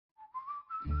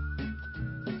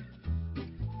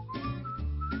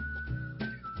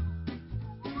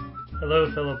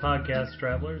Hello, fellow podcast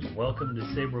travelers. Welcome to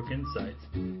Saybrook Insights,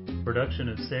 production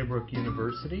of Saybrook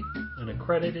University, an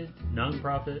accredited,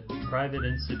 nonprofit, private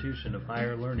institution of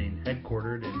higher learning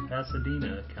headquartered in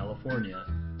Pasadena, California.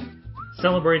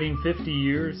 Celebrating 50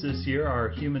 years this year, our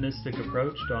humanistic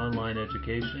approach to online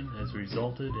education has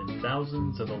resulted in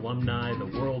thousands of alumni the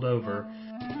world over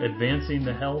advancing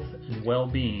the health and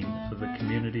well-being of the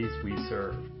communities we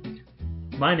serve.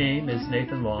 My name is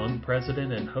Nathan Long,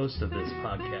 president and host of this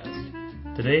podcast.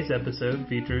 Today's episode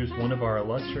features one of our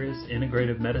illustrious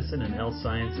integrative medicine and health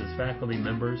sciences faculty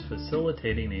members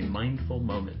facilitating a mindful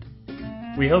moment.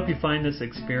 We hope you find this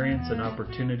experience an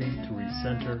opportunity to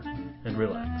recenter and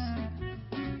relax.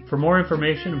 For more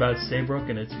information about Saybrook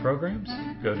and its programs,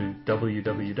 go to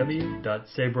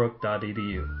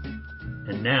www.saybrook.edu.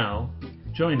 And now,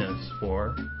 join us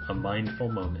for a mindful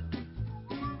moment.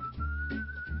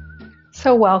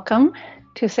 So welcome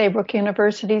to Saybrook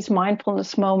University's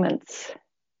Mindfulness Moments.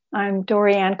 I'm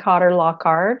Dorianne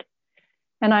Cotter-Lockard,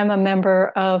 and I'm a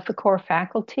member of the core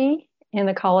faculty in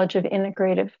the College of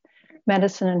Integrative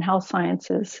Medicine and Health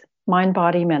Sciences,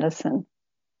 Mind-Body Medicine.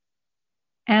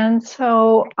 And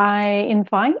so I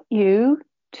invite you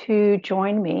to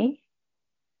join me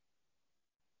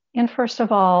in, first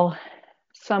of all,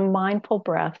 some mindful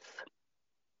breaths.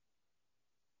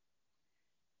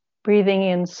 Breathing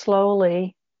in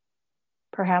slowly,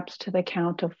 perhaps to the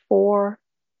count of 4.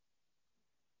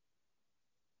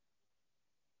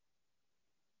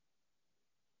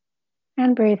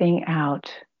 And breathing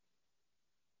out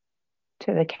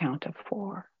to the count of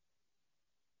 4.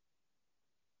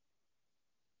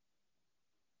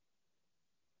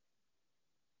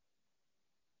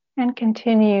 And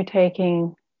continue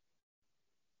taking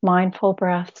mindful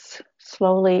breaths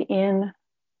slowly in,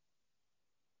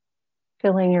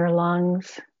 filling your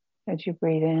lungs as you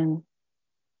breathe in.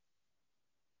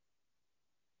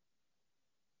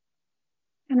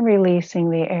 And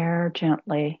releasing the air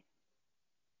gently.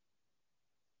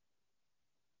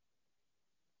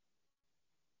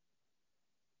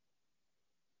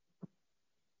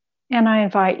 And I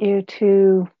invite you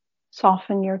to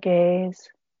soften your gaze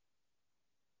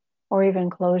or even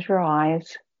close your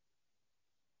eyes.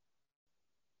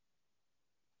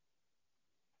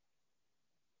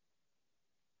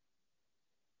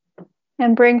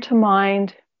 And bring to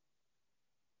mind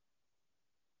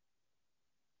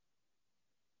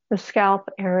the scalp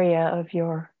area of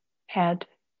your head,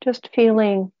 just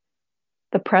feeling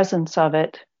the presence of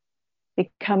it,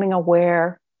 becoming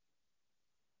aware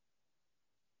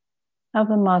of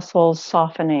the muscles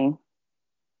softening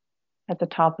at the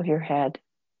top of your head.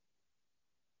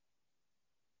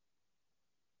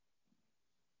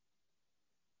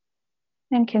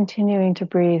 And continuing to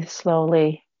breathe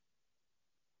slowly,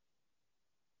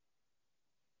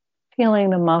 feeling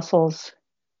the muscles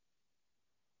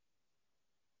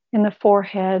in the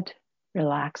forehead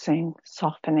relaxing,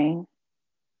 softening.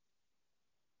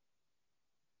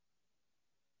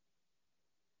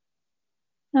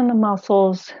 And the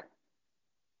muscles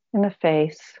in the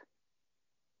face,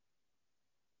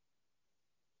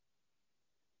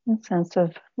 a sense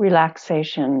of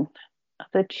relaxation of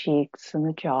the cheeks and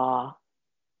the jaw.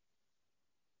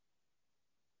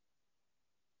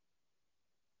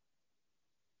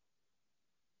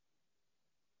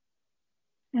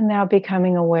 And now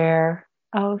becoming aware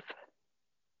of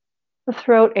the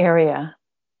throat area,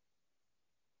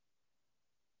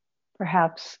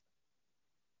 perhaps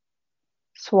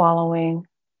swallowing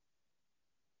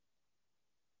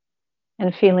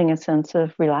and feeling a sense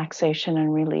of relaxation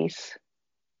and release.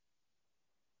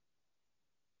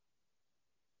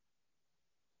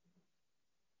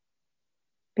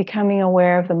 Becoming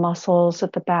aware of the muscles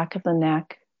at the back of the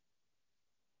neck.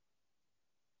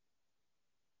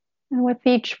 And with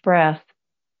each breath,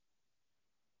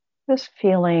 just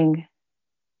feeling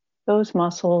those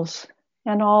muscles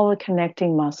and all the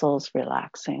connecting muscles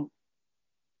relaxing.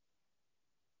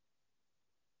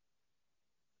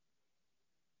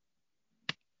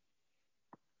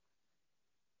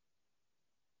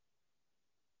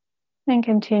 And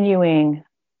continuing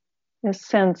this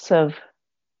sense of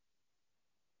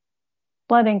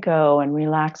letting go and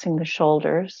relaxing the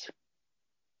shoulders.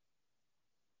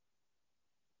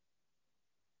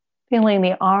 Feeling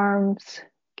the arms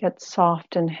get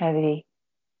soft and heavy.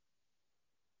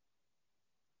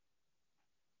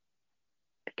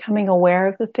 Becoming aware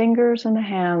of the fingers and the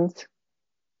hands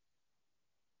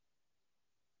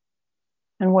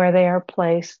and where they are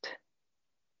placed.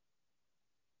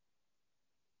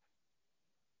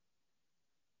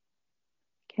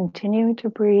 Continuing to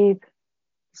breathe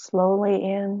slowly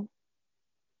in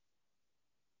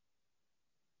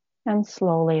and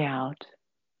slowly out.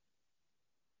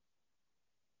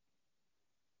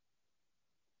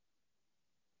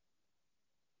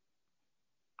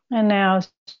 And now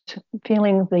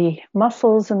feeling the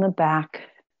muscles in the back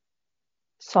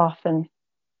soften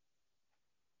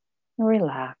and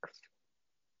relax.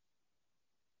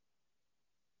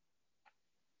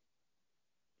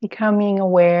 Becoming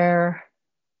aware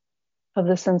of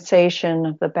the sensation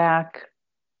of the back,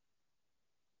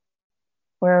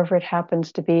 wherever it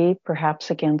happens to be,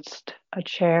 perhaps against a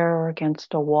chair or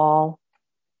against a wall.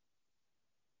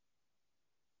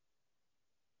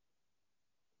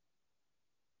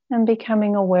 And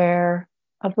becoming aware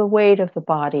of the weight of the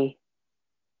body.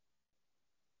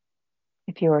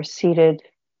 If you are seated,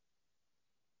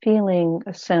 feeling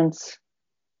a sense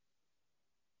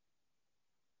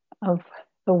of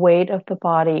the weight of the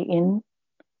body in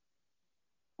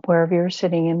wherever you're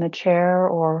sitting, in the chair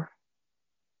or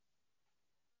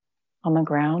on the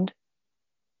ground.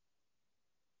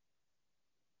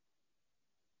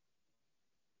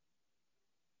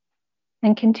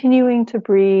 And continuing to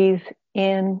breathe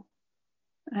in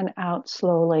and out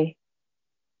slowly.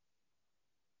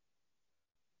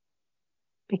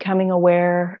 Becoming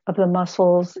aware of the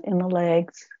muscles in the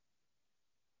legs,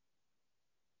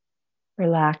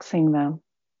 relaxing them.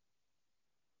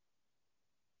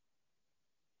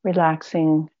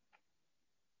 Relaxing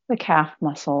the calf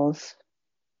muscles,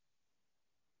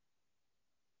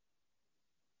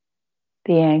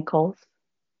 the ankles,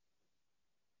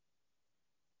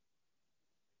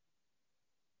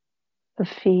 the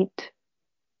feet,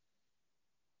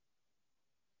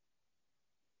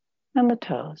 and the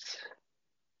toes.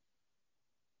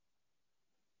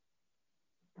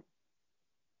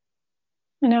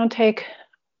 And now take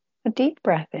a deep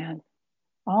breath in,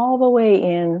 all the way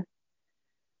in,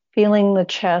 feeling the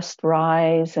chest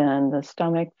rise and the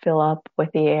stomach fill up with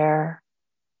the air.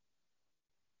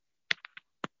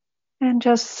 And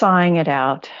just sighing it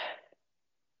out,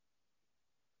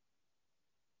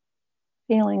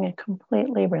 feeling it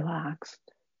completely relaxed.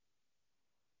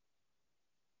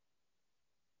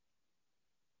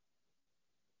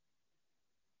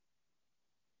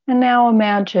 And now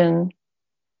imagine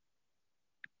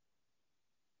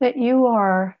that you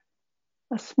are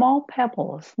a small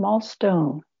pebble, a small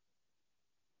stone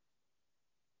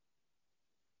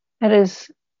that is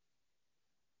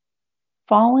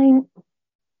falling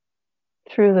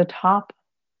through the top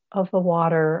of the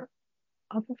water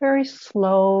of a very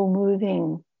slow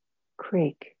moving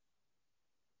creek.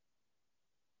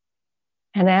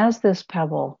 And as this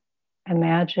pebble,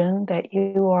 imagine that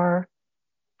you are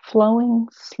flowing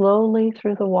slowly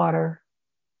through the water,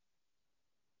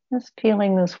 just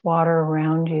feeling this water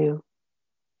around you.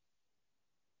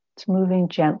 It's moving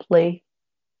gently.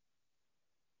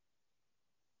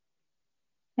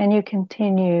 And you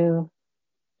continue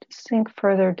to sink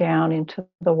further down into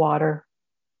the water,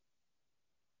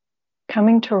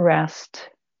 coming to rest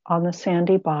on the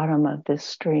sandy bottom of this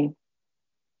stream.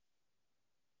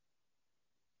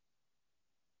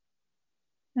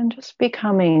 And just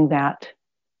becoming that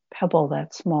pebble,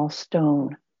 that small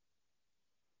stone.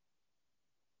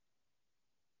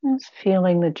 Just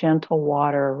feeling the gentle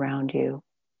water around you.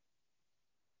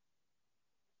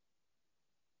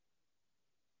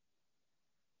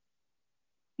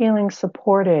 Feeling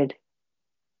supported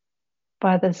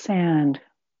by the sand.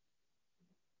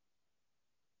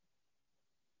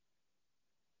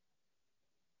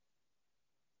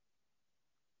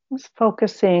 Just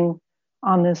focusing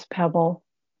on this pebble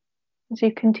as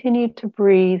you continue to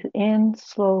breathe in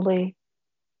slowly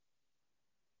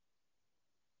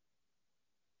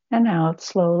and out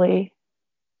slowly.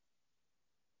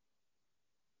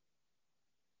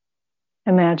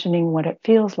 Imagining what it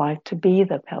feels like to be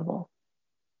the pebble,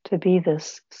 to be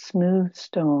this smooth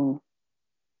stone,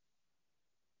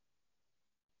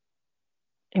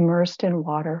 immersed in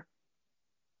water.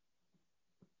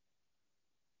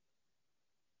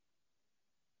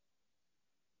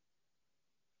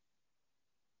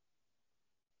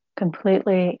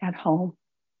 Completely at home.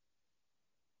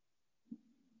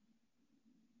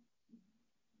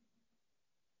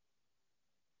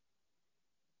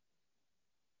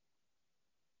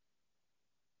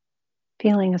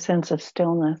 Feeling a sense of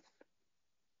stillness.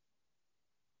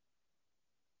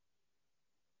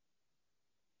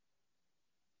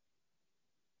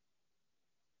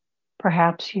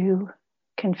 Perhaps you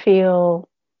can feel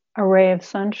a ray of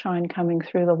sunshine coming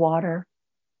through the water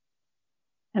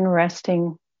and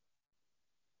resting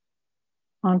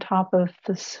on top of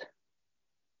this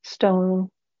stone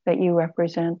that you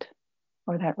represent,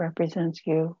 or that represents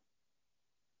you.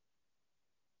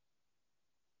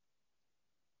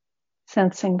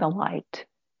 Sensing the light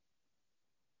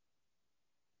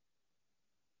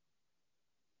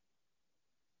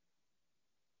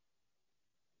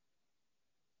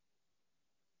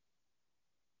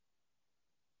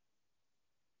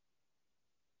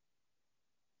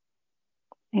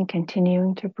And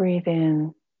continuing to breathe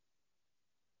in,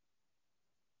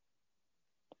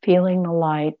 feeling the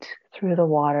light through the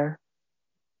water,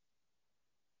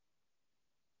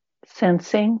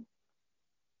 sensing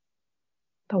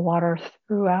the water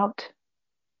throughout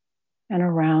and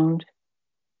around,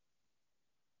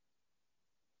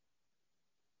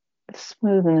 the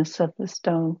smoothness of the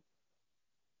stone.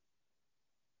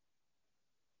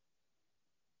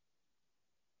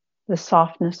 The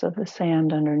softness of the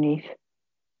sand underneath.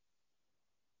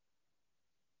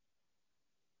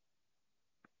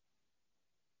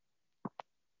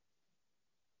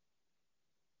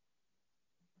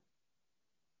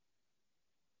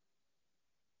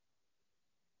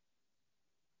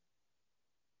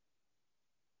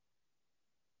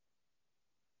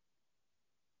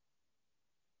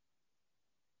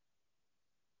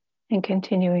 And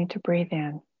continuing to breathe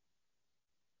in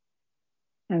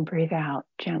and breathe out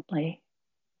gently.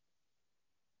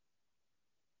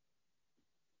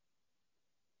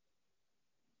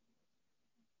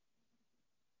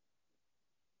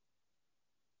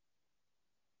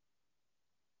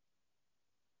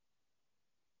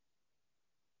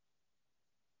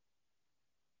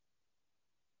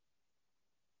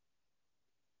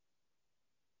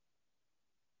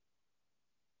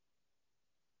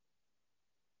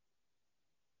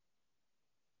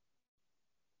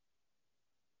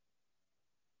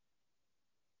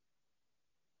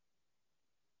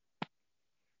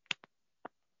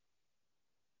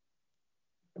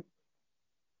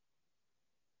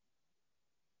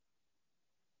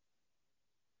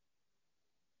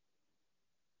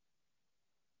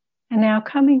 And now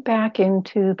coming back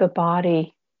into the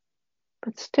body,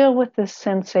 but still with this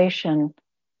sensation,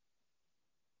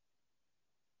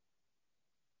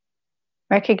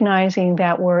 recognizing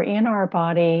that we're in our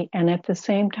body and at the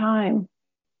same time,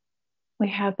 we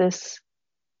have this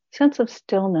sense of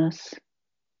stillness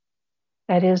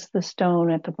that is the stone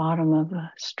at the bottom of the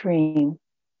stream.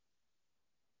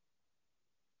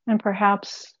 And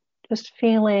perhaps just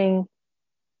feeling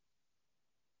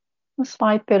a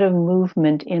slight bit of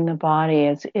movement in the body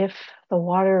as if the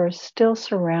water is still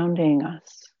surrounding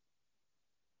us.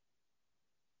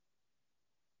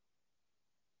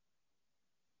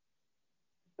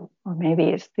 Or maybe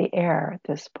it's the air at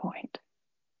this point.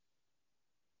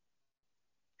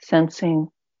 Sensing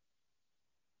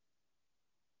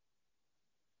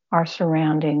our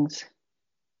surroundings.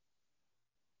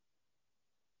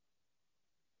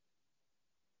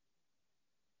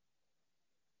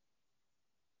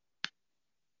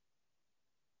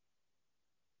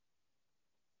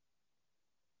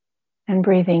 And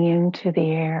breathing into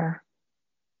the air,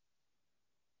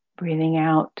 breathing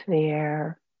out to the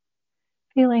air,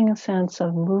 feeling a sense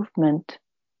of movement,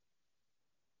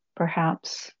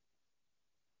 perhaps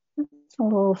it's a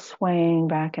little swaying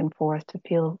back and forth to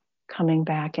feel coming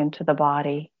back into the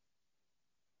body.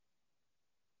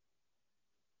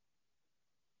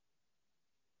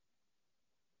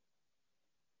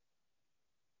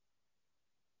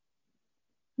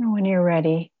 And when you're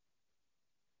ready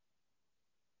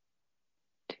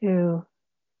to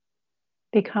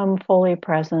become fully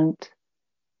present,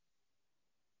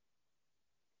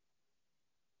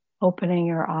 opening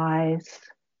your eyes,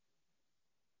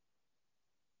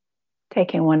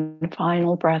 taking one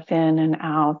final breath in and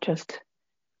out, just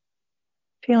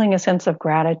feeling a sense of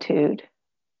gratitude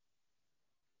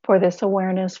for this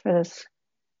awareness, for this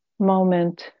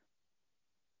moment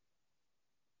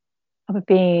of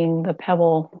being the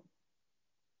pebble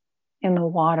in the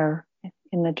water,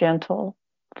 in the gentle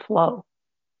flow.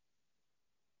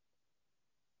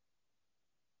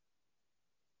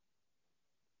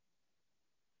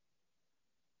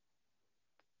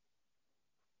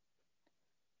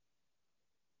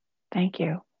 Thank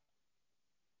you.